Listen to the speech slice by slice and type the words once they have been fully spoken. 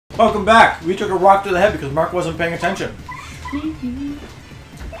Welcome back. We took a rock to the head because Mark wasn't paying attention.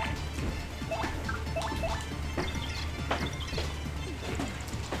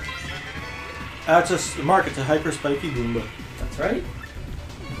 That's a Mark. It's a hyper spiky Goomba. That's right.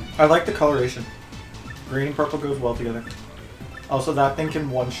 I like the coloration. Green and purple goes well together. Also, that thing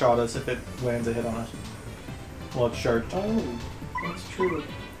can one-shot us if it lands a hit on us. Well, it's short. Oh, that's true.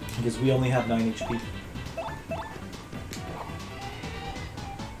 Because we only have 9 HP.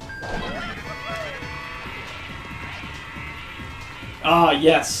 Ah,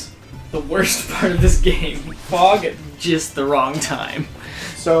 yes. The worst part of this game. Fog at just the wrong time.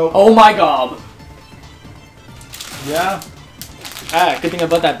 So... Oh my god. Yeah. Ah, good thing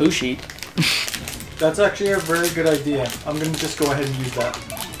about that boo sheet. That's actually a very good idea. I'm going to just go ahead and use that.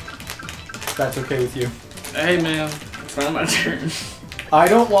 If that's okay with you. Hey man, it's not my turn. I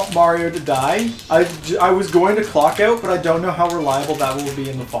don't want Mario to die. I was going to clock out, but I don't know how reliable that will be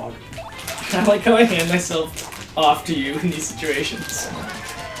in the fog. I like how I hand myself off to you in these situations.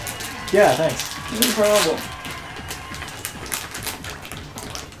 Yeah, thanks. No problem.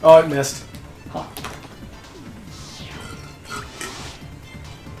 Oh, it missed. Huh.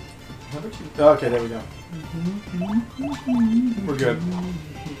 Okay, there we go. We're good.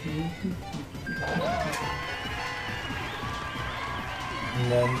 And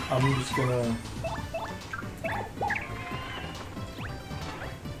then I'm just gonna...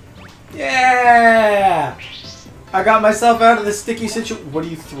 Yeah! I got myself out of the sticky situation. What are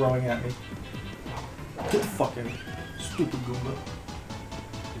you throwing at me? Get the fuck out of here. Stupid Goomba.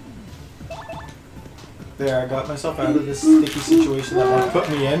 There, I got myself out of this sticky situation that Mark put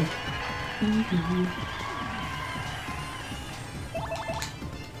me in.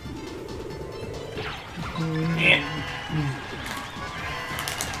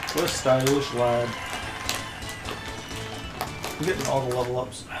 What a stylish lad. I'm getting all the level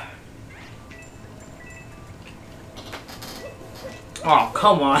ups. Oh,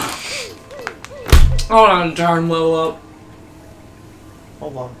 come on. Hold on, darn level up.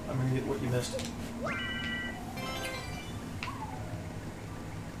 Hold on, I'm gonna get what you missed.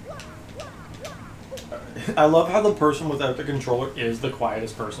 I love how the person without the controller is the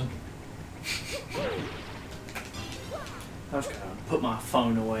quietest person. I was gonna put my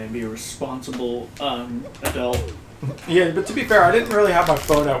phone away and be a responsible adult. Yeah, but to be fair, I didn't really have my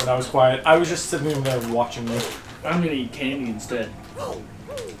phone out when I was quiet. I was just sitting there watching you. I'm gonna eat candy instead.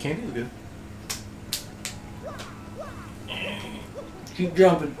 Candy's good. Keep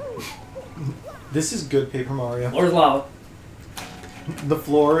jumping. This is good Paper Mario. Or lava. The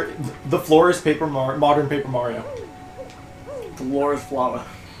floor is modern Paper Mario. The floor is lava.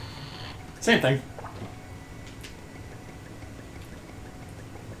 Same thing.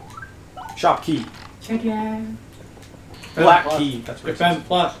 Shop key. Black key. That's what it says.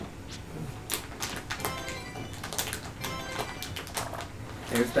 Plus.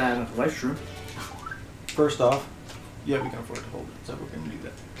 There's that life room. First off, yeah, we can afford to hold it, so we're gonna do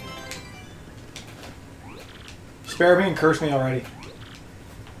that. Spare me and curse me already.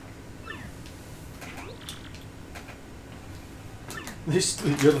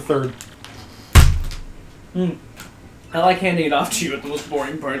 You're the third. I like handing it off to you at the most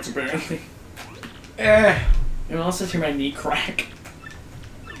boring parts, apparently. You know, I'll sit here my knee crack.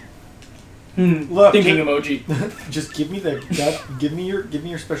 Look, thinking emoji. Just give me give me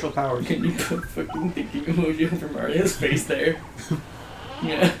your special powers. Can you put fucking thinking emoji over Mario's face there?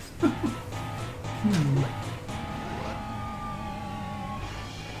 Yeah.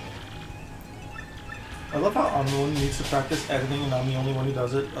 I love how I'm the one who needs to practice editing and I'm the only one who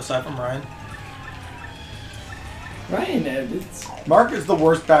does it, aside from Ryan. Ryan edits. Mark is the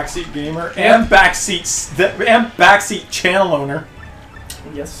worst backseat gamer and backseat channel owner.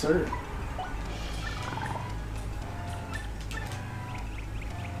 Yes, sir.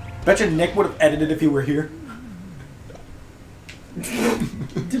 Betcha Nick would have edited if he were here.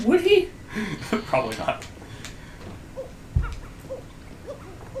 Would he? Probably not.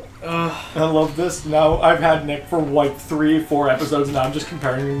 I love this. Now I've had Nick for like 3-4 episodes now. I'm just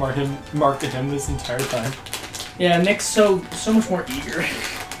comparing Mark to him this entire time. Yeah, Nick's so much more eager.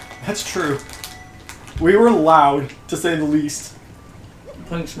 That's true. We were loud, to say the least.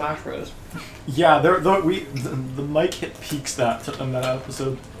 Playing Smash Bros. Yeah, the mic hit peaks in that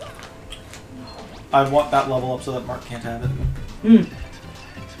episode. I want that level up so that Mark can't have it.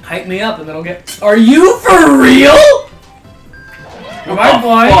 Hype me up and then I'll get... Are you for real? Am I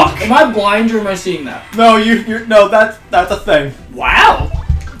blind? Fuck? Am I blind or am I seeing that? No, no, that's a thing. Wow.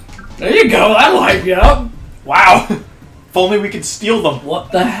 There you go, that'll hype you up. Wow. If only we could steal them.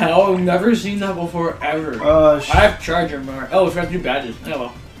 What the hell? I've never seen that before, ever. I have charger mark. Oh, we forgot to do badges. Oh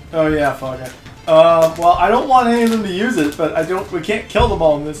well. Oh yeah, fuck it. Well, I don't want any of them to use it, but we can't kill them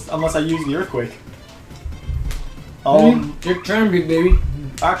all in this unless I use the earthquake. Your turn, big baby.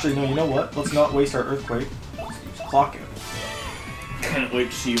 Actually, no, you know what? Let's not waste our earthquake. Let's use clock it. Can't wait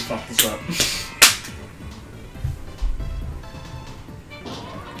to see you fuck this up.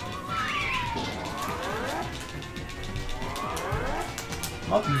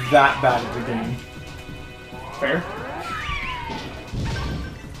 Not that bad at the game. Fair.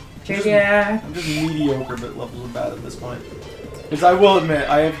 I'm just mediocre, but levels are bad at this point. Because I will admit,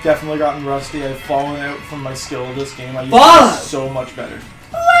 I have definitely gotten rusty. I've fallen out from my skill of this game. I used to be so much better.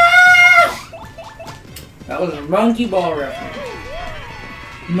 That was a monkey ball reference.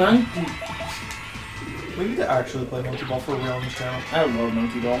 Monkey. We need to actually play monkey ball for real on this channel. I love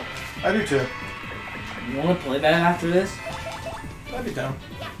monkey ball. I do too. You want to play that after this? I'd be down.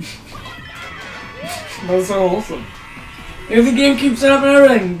 That's so wholesome. If the game keeps up and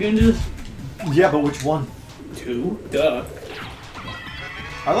everything, you can just... Yeah, but which one? 2? Duh.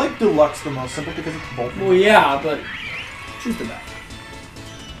 I like Deluxe the most, simply because it's bulky. Well, yeah, but... choose the best.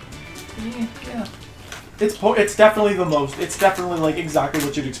 Yeah. It's definitely the most. It's definitely like exactly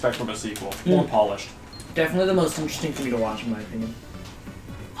what you'd expect from a sequel. More polished. Definitely the most interesting for me to watch, in my opinion.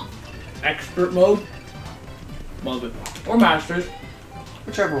 Expert mode? Love it. Or Masters.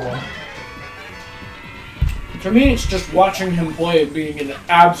 Whichever one. For me, it's just watching him play it being an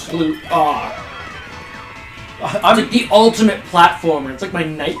absolute awe. It's like the ultimate platformer. It's like my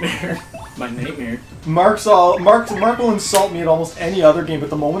nightmare. My nightmare. Mark will insult me at almost any other game,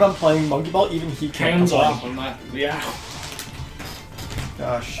 but the moment I'm playing Monkey Ball, even he can't Hands off on that. Yeah.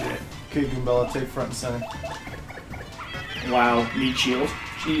 Ah, shit. Okay, Goombella, take front and center. Wow, meat shield.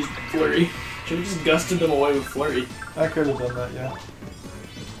 Jeez, Flurry. Should have just gusted them away with Flurry. I could have done that, yeah.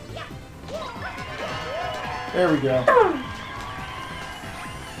 There we go.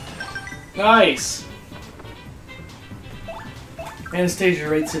 Nice! Anastasia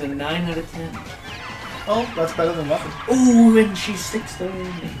rates it a 9 out of 10. Oh, that's better than nothing. Ooh, and she sticks them.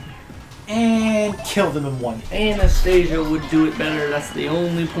 And killed him in one. Anastasia would do it better. That's the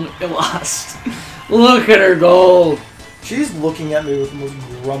only point they lost. Look at her go! She's looking at me with the most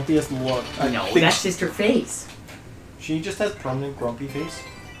grumpiest look. No, that's just her face. She just has permanent grumpy face.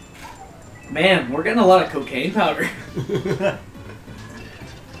 Man, we're getting a lot of cocaine powder.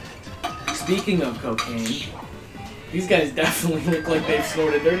 Speaking of cocaine, these guys definitely look like they've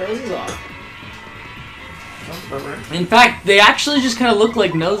snorted their noses off. In fact, they actually just kind of look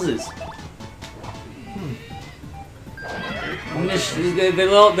like noses.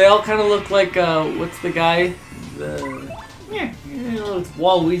 They all kind of look like, what's the guy? It's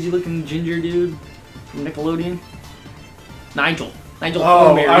Waluigi looking ginger dude from Nickelodeon. Nigel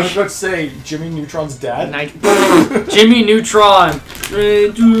Thornberry. I was about to say Jimmy Neutron's dad. Jimmy Neutron.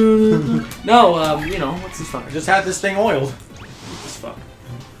 No, you know, what's his fuck? I just had this thing oiled. What's his fuck?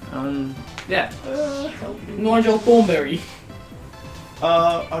 Yeah. Nigel Thornberry.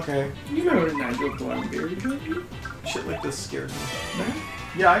 Okay. You remember Nigel Thornberry, don't you? Shit like this scares me. Man?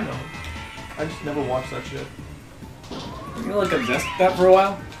 Yeah, I know. I just never watched that shit. You know, like obsessed with that for a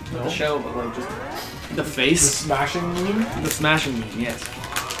while? No. Not the show, but like just the face. The smashing meme? The smashing meme, yes.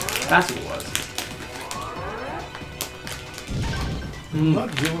 That's what it was. I'm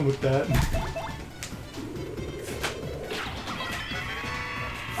not dealing with that.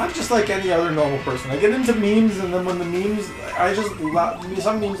 I'm just like any other normal person. I get into memes, and then when the memes,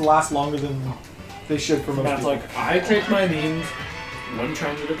 some memes last longer than they should for most people. That's like, I take my memes one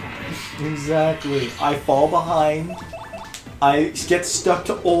trend at a time. Exactly. I fall behind. I get stuck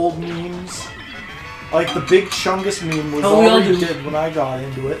to old memes. Like the big Chungus meme was all we did when I got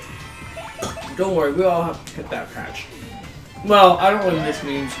into it. Don't worry, we all have to hit that patch. Well, I don't really miss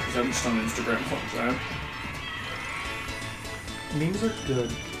memes because I'm just on Instagram all the time. Memes are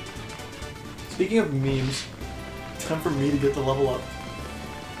good. Speaking of memes, it's time for me to get the level up.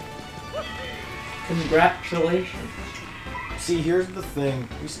 Congratulations. See, here's the thing.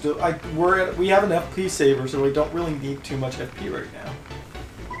 We have an FP saver, so we don't really need too much FP right now.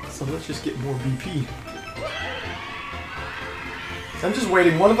 So let's just get more BP. I'm just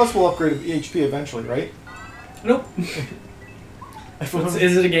waiting. One of us will upgrade HP eventually, right? Nope.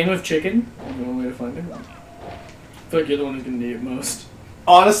 Is it a game of chicken? There's one way to find it. I feel like you're the one who can need it most.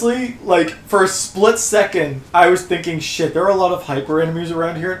 Honestly, like, for a split second, I was thinking, shit, there are a lot of hyper enemies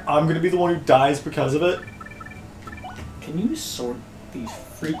around here, and I'm gonna be the one who dies because of it. Can you sort these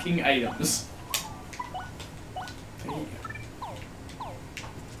freaking items? There you go.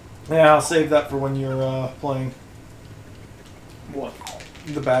 Yeah, I'll save that for when you're, playing. What?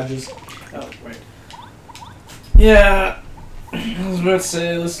 The badges. Oh, right. Yeah. I was about to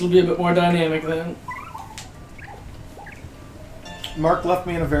say, this will be a bit more dynamic then. Mark left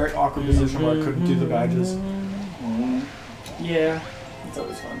me in a very awkward position where I couldn't do the badges. Yeah, it's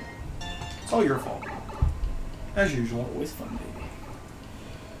always fun. It's all your fault. As usual. Always fun, baby.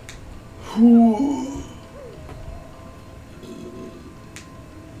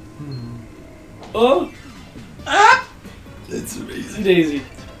 Oh! Ah! It's amazing. Daisy.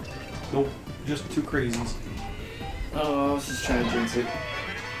 Nope. Just two crazies. Oh, I was just trying to jinx it.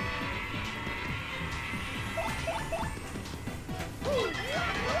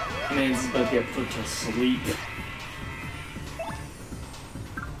 Man, this is about to get put to sleep.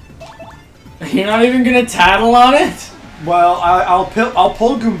 You're not even gonna tattle on it? Well, I'll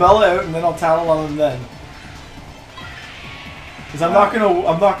pull Goombella out and then I'll tattle on him then. Because I'm not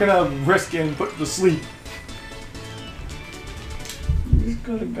gonna risk getting put to sleep. You just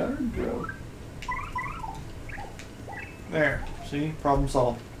got a guard, bro. There. See? Problem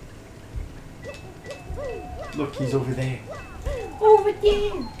solved. Look, he's over there. Over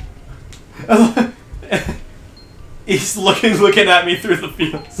there! He's looking at me through the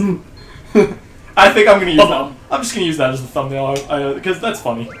fields. I think I'm gonna use that. I'm just gonna use that as the thumbnail because that's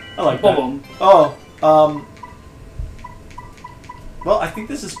funny. I like that. Oh, well, I think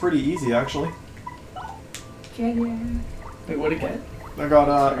this is pretty easy actually. Wait, what'd it get? I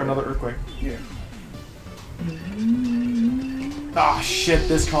got another earthquake. Yeah. Ah, shit!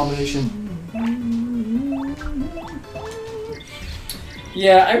 This combination.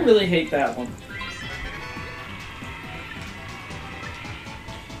 Yeah, I really hate that one.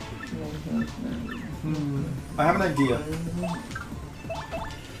 I have an idea.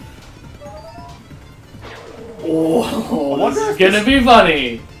 Oh, this is gonna be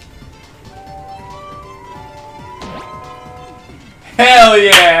funny. Hell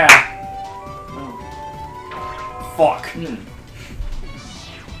yeah! Oh. Fuck.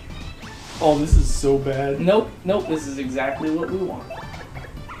 Oh, this is so bad. Nope, nope, this is exactly what we want. Go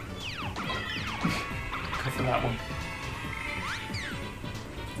for that one.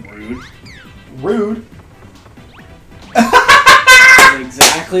 Rude. Rude.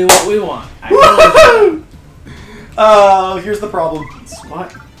 Exactly what we want. Oh, here's the problem.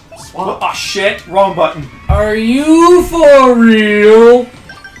 Swat. Swat. Oh shit, wrong button. Are you for real?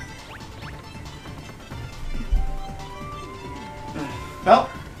 Well,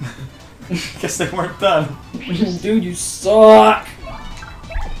 guess they weren't done. Dude, you suck.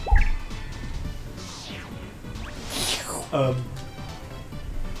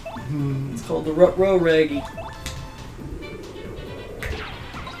 It's called the Rut-Row Raggy.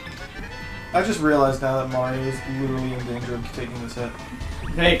 I just realized now that Mario is literally in danger of taking this hit.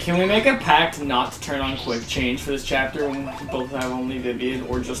 Hey, can we make a pact not to turn on quick change for this chapter when we both have only Vivian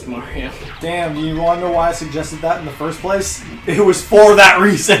or just Mario? Damn, do you want to know why I suggested that in the first place? It was for that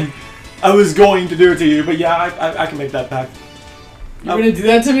reason. I was going to do it to you, but yeah, I can make that pact. You're gonna do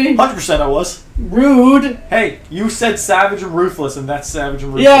that to me? 100% I was. Rude! Hey, you said savage and ruthless, and that's savage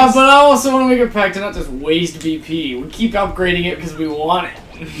and ruthless. Yeah, but I also want to make a pact to not just waste BP. We keep upgrading it because we want it.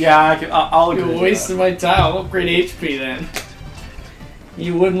 Yeah, I'll agree. You're wasting my time. I'll upgrade HP then.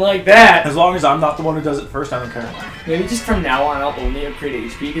 You wouldn't like that. As long as I'm not the one who does it first, I don't care. Maybe just from now on I'll only upgrade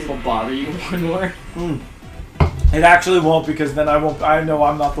HP because it'll bother you more and more. It actually won't because then I know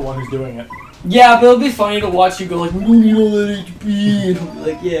I'm not the one who's doing it. Yeah, but it'll be funny to watch you go like, we don't need all that HP. And I'll be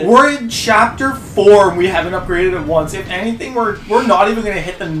like, yeah. We're in chapter 4 and we haven't upgraded it once. If anything, we're not even going to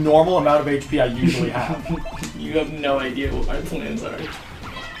hit the normal amount of HP I usually have. You have no idea what my plans are.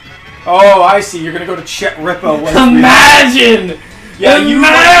 Oh, I see. You're going to go to Chet Rippo. Imagine! Yeah,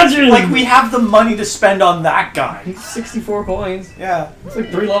 Imagine! Like we have the money to spend on that guy. 64 coins. Yeah. It's like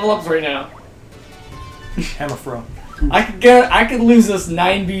 3 level ups right now. Hammer throw. I could lose us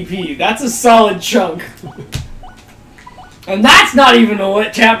 9 BP. That's a solid chunk. And that's not even a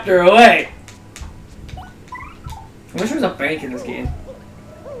wet chapter away. I wish there was a bank in this game.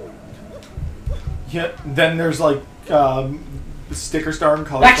 Yeah, then there's like sticker star and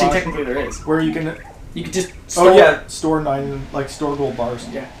color Actually, Splash, technically there is. where you can just store... Oh yeah, store gold bars.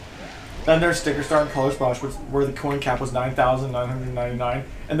 Yeah. Then there's sticker star and color splash, where the coin cap was 9,999,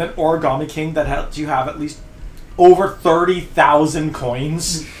 and then Origami King that helps you have at least over 30,000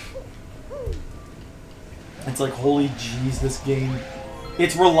 coins. It's like, holy jeez, this game.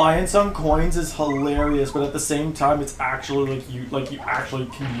 Its reliance on coins is hilarious, but at the same time, it's actually you actually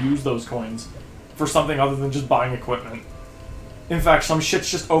can use those coins for something other than just buying equipment. In fact, some shit's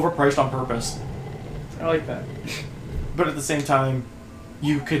just overpriced on purpose. I like that. But at the same time,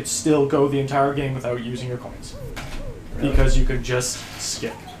 you could still go the entire game without using your coins. Really? Because you could just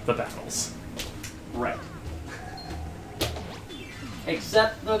skip the battles. Right.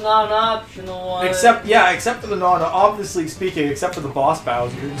 Except the non-optional one. Except for the obviously speaking, except for the boss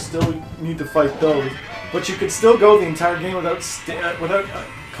battles, you still need to fight those. But you could still go the entire game without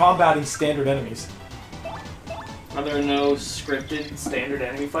combating standard enemies. Are there no scripted standard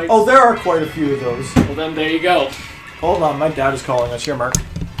enemy fights? Oh, there are quite a few of those. Well, then there you go. Hold on, my dad is calling us. Here, Mark.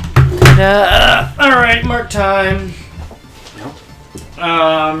 Alright, Mark time. Yep.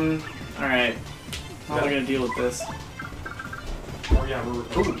 Alright. How am I gonna deal with this? Oh, yeah, Ooh.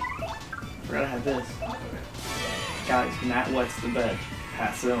 Forgot I had this. Guys, Matt wets the bed.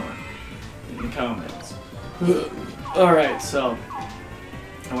 Pass it on. In the comments. Alright, so.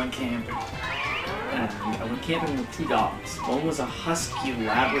 I went camping. And I went camping with 2 dogs. One was a husky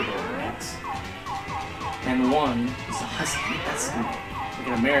Labrador mix. And one was a husky Eskimo. Like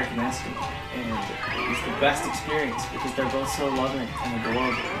an American Eskimo. And it was the best experience because they're both so loving and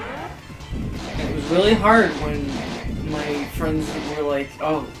adorable. And it was really hard when my friends were like,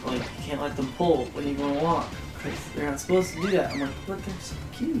 oh, like, you can't let them pull when you go on a walk. Because they're not supposed to do that. I'm like, but they're so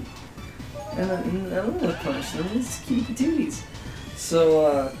cute. And I don't want to punish them. It's cute patooties.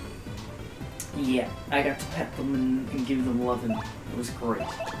 So, yeah, I got to pet them and give them love, and it was great.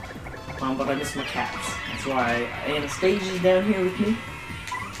 But I miss my cats. That's why Anastasia's down here with me.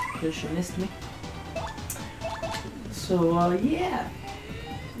 Because she missed me. So, yeah.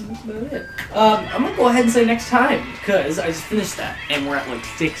 That's about it. I'm gonna go ahead and say next time, because I just finished that, and we're at like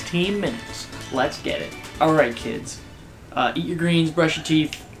 16 minutes. Let's get it. Alright, kids. Eat your greens, brush your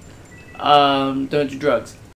teeth, don't do drugs.